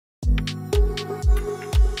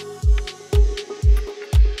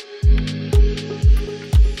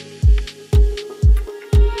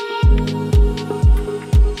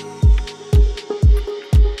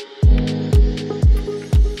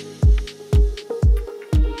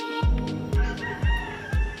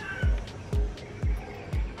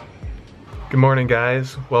Good morning,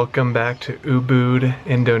 guys. Welcome back to Ubud,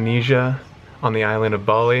 Indonesia, on the island of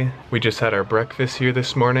Bali. We just had our breakfast here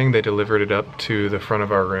this morning. They delivered it up to the front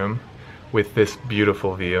of our room with this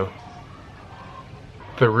beautiful view.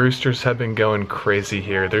 The roosters have been going crazy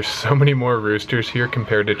here. There's so many more roosters here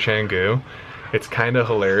compared to Canggu. It's kind of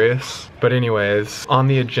hilarious. But anyways, on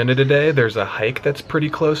the agenda today, there's a hike that's pretty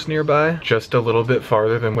close nearby, just a little bit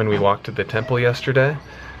farther than when we walked to the temple yesterday.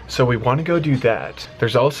 So we want to go do that.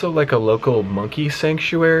 There's also like a local monkey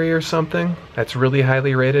sanctuary or something that's really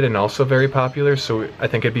highly rated and also very popular, so I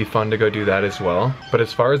think it'd be fun to go do that as well. But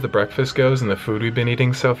as far as the breakfast goes and the food we've been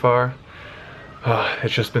eating so far,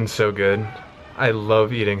 it's just been so good. I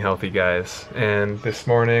love eating healthy, guys. And this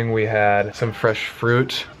morning we had some fresh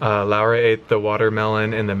fruit. Laura ate the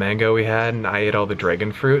watermelon and the mango we had, and I ate all the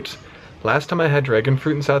dragon fruit. Last time I had dragon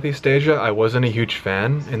fruit in Southeast Asia, I wasn't a huge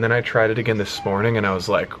fan, and then I tried it again this morning and I was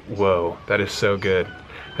like, whoa, that is so good.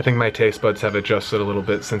 I think my taste buds have adjusted a little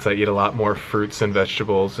bit since I eat a lot more fruits and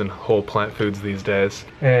vegetables and whole plant foods these days.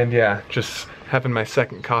 And yeah, just having my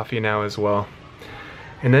second coffee now as well.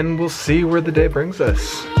 And then we'll see where the day brings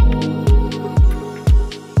us.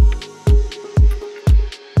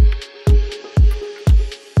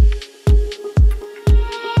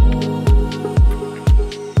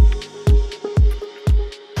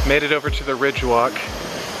 Made it over to the Ridge Walk.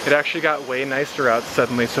 It actually got way nicer out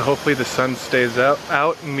suddenly, so hopefully the sun stays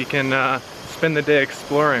out and we can spend the day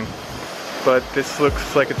exploring. But this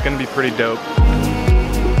looks like it's gonna be pretty dope.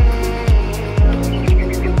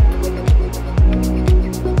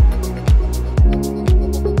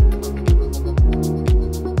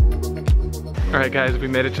 Alright guys, we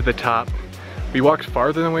made it to the top. We walked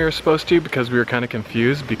farther than we were supposed to because we were kind of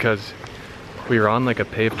confused because we were on like a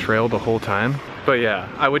paved trail the whole time. But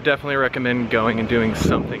yeah, I would definitely recommend going and doing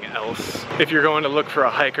something else. If you're going to look for a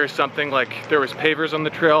hike or something, like there was pavers on the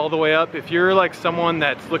trail all the way up. If you're like someone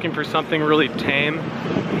that's looking for something really tame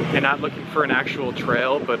and not looking for an actual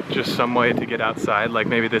trail, but just some way to get outside, like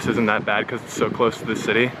maybe this isn't that bad because it's so close to the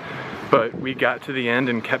city. But we got to the end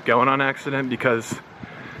and kept going on accident because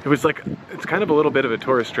it was like, it's kind of a little bit of a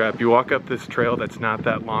tourist trap. You walk up this trail that's not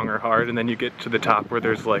that long or hard, and then you get to the top where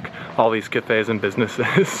there's like all these cafes and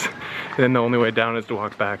businesses. And then the only way down is to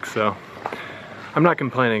walk back, so I'm not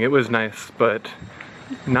complaining. It was nice, but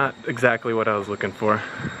not exactly what I was looking for.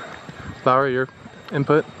 Laura, your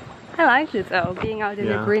input? I liked it though, being out in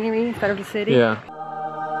the greenery instead of the city. Yeah.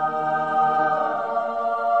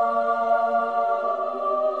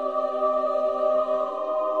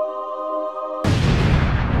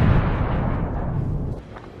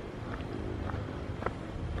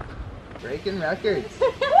 Breaking records.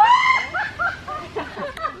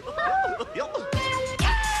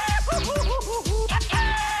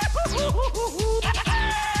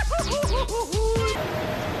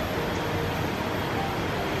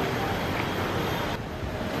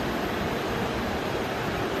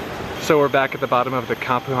 So we're back at the bottom of the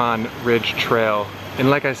Compuhan Ridge Trail, and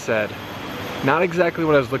like I said, not exactly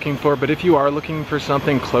what I was looking for, but if you are looking for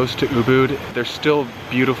something close to Ubud, there's still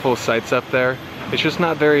beautiful sights up there. It's just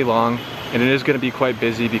not very long, and it is going to be quite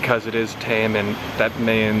busy because it is tame, and that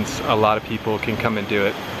means a lot of people can come and do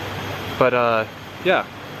it. But yeah,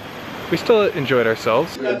 we still enjoyed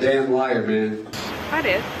ourselves. You're a damn liar, man. I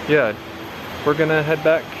did. Yeah, we're gonna head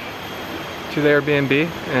back to the Airbnb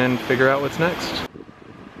and figure out what's next.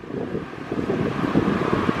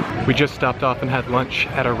 We just stopped off and had lunch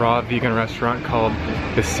at a raw vegan restaurant called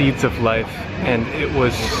The Seeds of Life, and it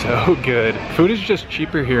was so good. Food is just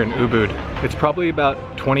cheaper here in Ubud. It's probably about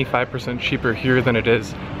 25% cheaper here than it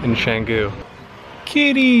is in Canggu.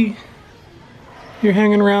 Kitty! You're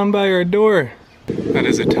hanging around by our door. That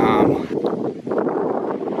is a Tom.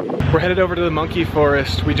 We're headed over to the Monkey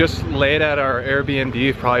Forest. We just laid at our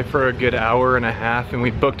Airbnb probably for a good hour and a half, and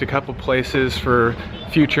we booked a couple places for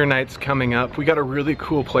future nights coming up. We got a really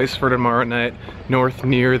cool place for tomorrow night, north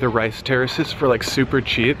near the rice terraces for like super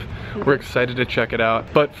cheap. We're excited to check it out.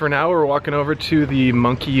 But for now, we're walking over to the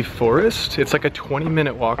Monkey Forest. It's like a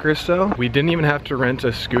 20-minute walk or so. We didn't even have to rent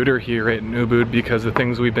a scooter here in Ubud because the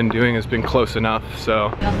things we've been doing has been close enough,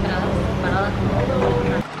 so.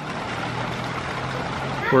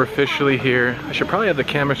 We're officially here. I should probably have the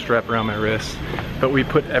camera strap around my wrist, but we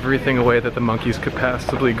put everything away that the monkeys could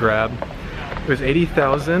possibly grab. It was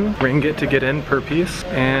 80,000 ringgit to get in per piece,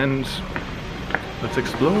 and let's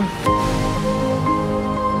explore.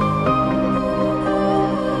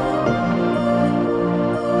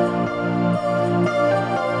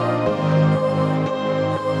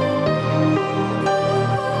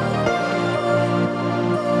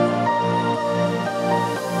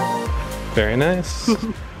 Very nice.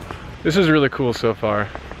 This is really cool so far.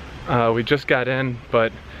 We just got in,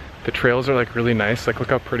 but the trails are like really nice. Like, look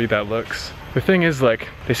how pretty that looks. The thing is, like,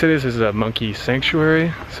 they say this is a monkey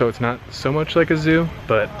sanctuary, so it's not so much like a zoo,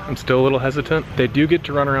 but I'm still a little hesitant. They do get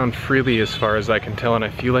to run around freely as far as I can tell, and I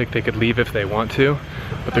feel like they could leave if they want to,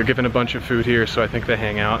 but they're given a bunch of food here, so I think they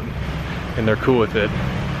hang out and they're cool with it.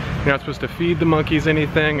 You're not supposed to feed the monkeys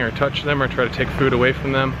anything or touch them or try to take food away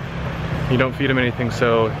from them. You don't feed them anything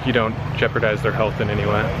so you don't jeopardize their health in any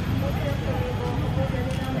way.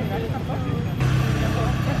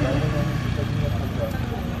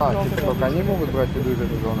 Nie mogły brać te duże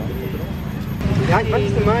żone. Ja weiß,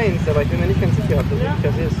 was du meinst, aber ich bin mir nicht ganz sicher, ob das wirklich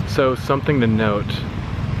das ist. So, something to note.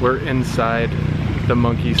 We're inside the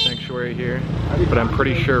monkey sanctuary here, but I'm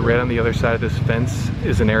pretty sure right on the other side of this fence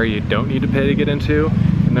is an area you don't need to pay to get into,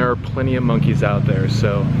 and there are plenty of monkeys out there.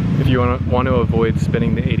 So, if you want to avoid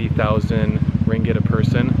spending the 80,000 ringgit a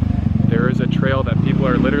person, there is a trail that people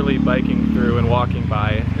are literally biking through and walking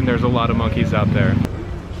by, and there's a lot of monkeys out there.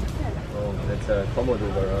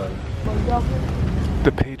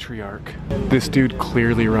 The patriarch. This dude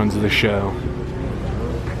clearly runs the show.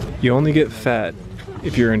 You only get fat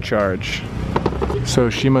if you're in charge. So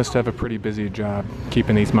she must have a pretty busy job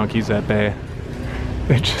keeping these monkeys at bay.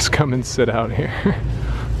 They just come and sit out here.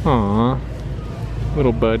 Aww,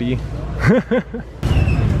 little buddy.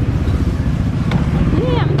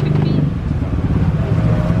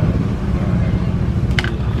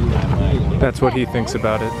 That's what he thinks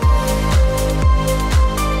about it.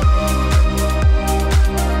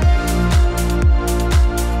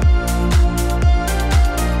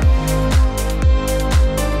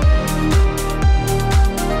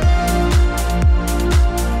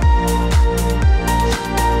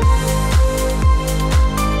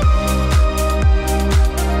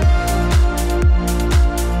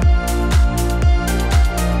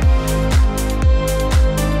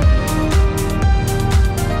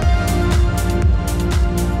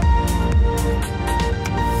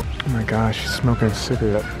 Gosh, she's smoking a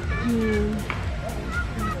cigarette.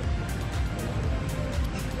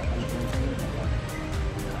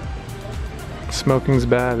 Smoking's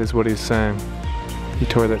bad is what he's saying. He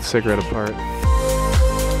tore that cigarette apart.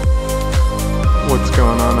 What's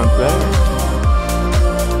going on up there?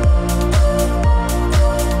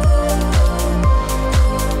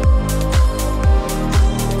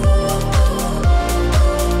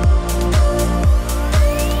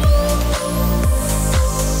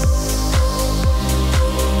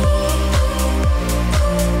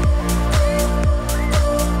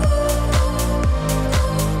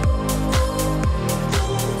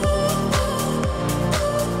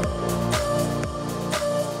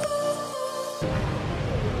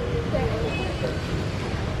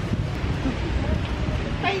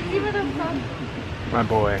 My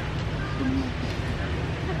boy.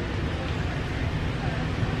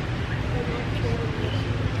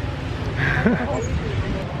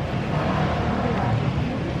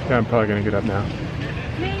 Yeah, I'm probably gonna get up now.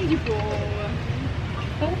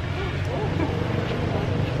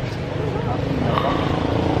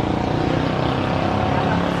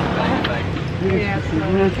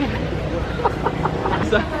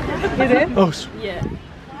 You did? Oh, yeah.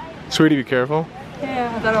 Sweetie, be careful.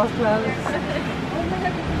 Yeah, I thought it was close.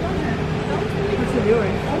 What's he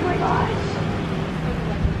doing? Oh my gosh.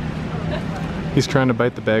 He's trying to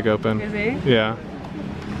bite the bag open. Is he? Yeah.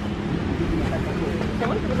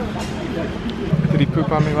 Did he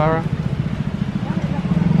poop on me, Laura?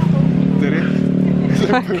 Did he? Is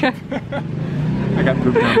there poop? I got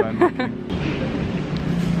pooped on by a monkey.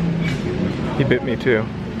 He bit me too,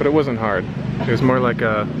 but it wasn't hard. It was more like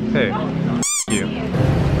a, hey, you.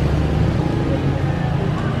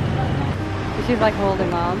 She's like holding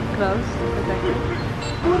mom close.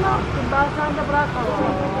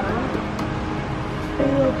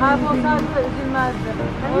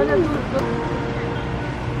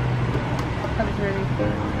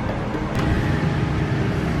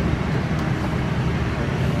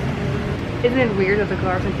 Isn't it weird that the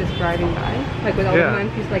cars are just driving by? Like with all the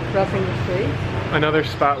monkeys like crossing the street? Another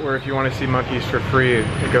spot where if you want to see monkeys for free,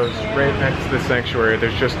 it goes right next to the sanctuary.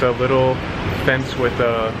 There's just a little fence with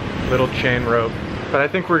a little chain rope. But I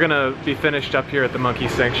think we're gonna be finished up here at the monkey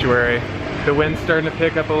sanctuary. The wind's starting to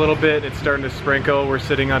pick up a little bit. It's starting to sprinkle. We're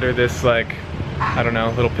sitting under this, like, I don't know,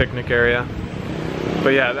 little picnic area.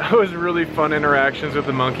 But yeah, that was really fun interactions with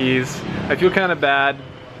the monkeys. I feel kind of bad.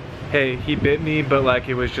 Hey, he bit me, but like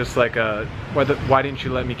it was just like a, why didn't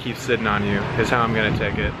you let me keep sitting on you, is how I'm gonna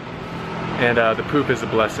take it. And the poop is a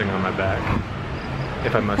blessing on my back,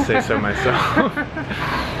 if I must say so myself.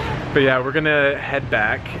 But yeah, we're gonna head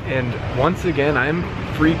back, and once again, I'm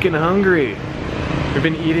freaking hungry. We've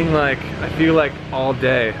been eating like, I feel like all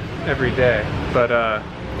day. every day, but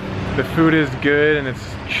the food is good and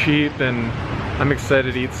it's cheap, and I'm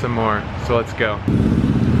excited to eat some more, so let's go.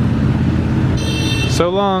 So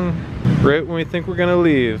long, right when we think we're gonna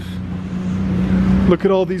leave. Look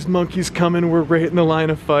at all these monkeys coming, we're right in the line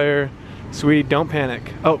of fire. Sweetie, don't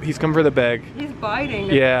panic. Oh, he's come for the bag. He's biting.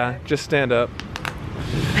 Yeah, just stand up.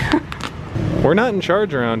 We're not in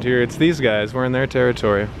charge around here, it's these guys, we're in their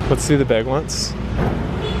territory. Let's see the bag once.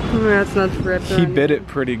 That's not ripped. He bit it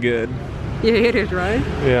pretty good. You hit it, right?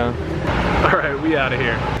 Yeah. All right, we out of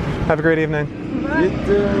here. Have a great evening. Bye.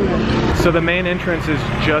 So the main entrance is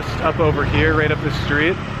just up over here, right up the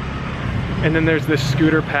street. And then there's this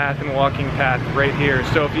scooter path and walking path right here.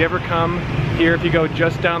 So if you ever come here, if you go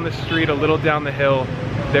just down the street, a little down the hill,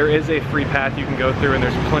 there is a free path you can go through, and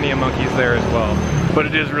there's plenty of monkeys there as well. But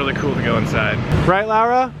it is really cool to go inside. Right,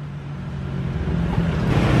 Laura?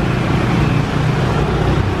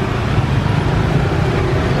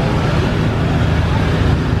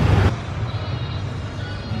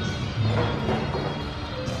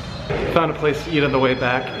 Found a place to eat on the way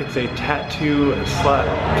back. It's a tattoo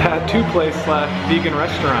place / vegan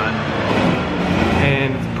restaurant.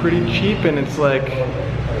 And it's pretty cheap, and it's like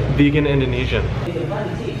vegan Indonesian.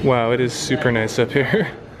 Wow, it is super nice up here.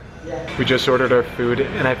 We just ordered our food,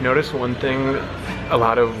 and I've noticed one thing a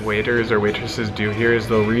lot of waiters or waitresses do here is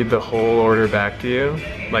they'll read the whole order back to you,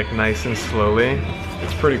 like nice and slowly.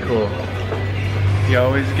 It's pretty cool. You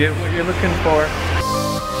always get what you're looking for.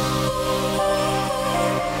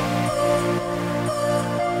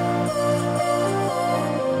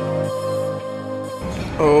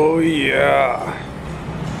 Oh yeah.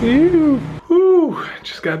 Ew. Whew.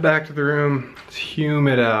 Just got back to the room. It's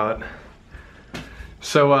humid out.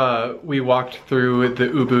 So we walked through the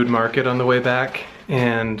Ubud market on the way back,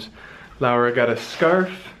 and Laura got a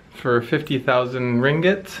scarf for 50,000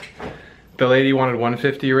 ringgit. The lady wanted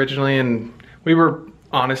 150 originally, and we were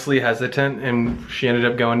honestly hesitant, and she ended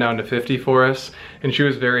up going down to 50 for us, and she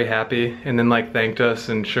was very happy, and then like thanked us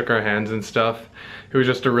and shook our hands and stuff. It was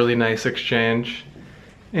just a really nice exchange.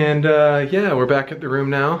 And yeah, we're back at the room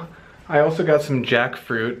now. I also got some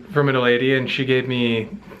jackfruit from a lady, and she gave me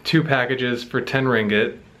 2 packages for 10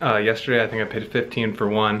 ringgit. Yesterday I think I paid 15 for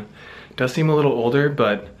one. It does seem a little older,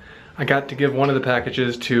 but I got to give one of the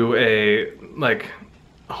packages to a like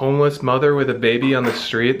homeless mother with a baby on the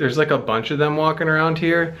street. There's like a bunch of them walking around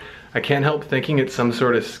here. I can't help thinking it's some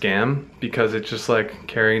sort of scam because it's just like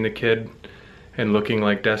carrying the kid and looking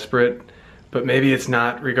like desperate. But maybe it's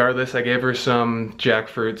not. Regardless, I gave her some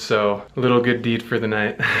jackfruit, so a little good deed for the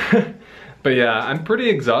night. But yeah, I'm pretty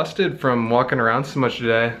exhausted from walking around so much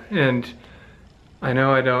today, and I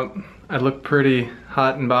know I look pretty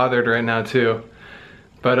hot and bothered right now too.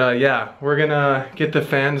 But yeah, we're gonna get the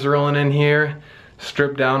fans rolling in here,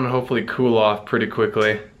 strip down, and hopefully cool off pretty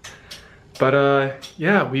quickly. But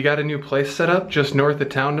yeah, we got a new place set up just north of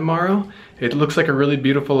town tomorrow. It looks like a really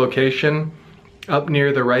beautiful location up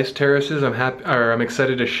near the rice terraces. I'm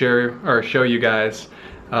excited to share or show you guys,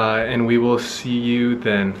 and we will see you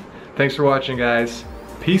then. Thanks for watching, guys.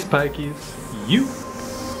 Peace, Pikeys. You.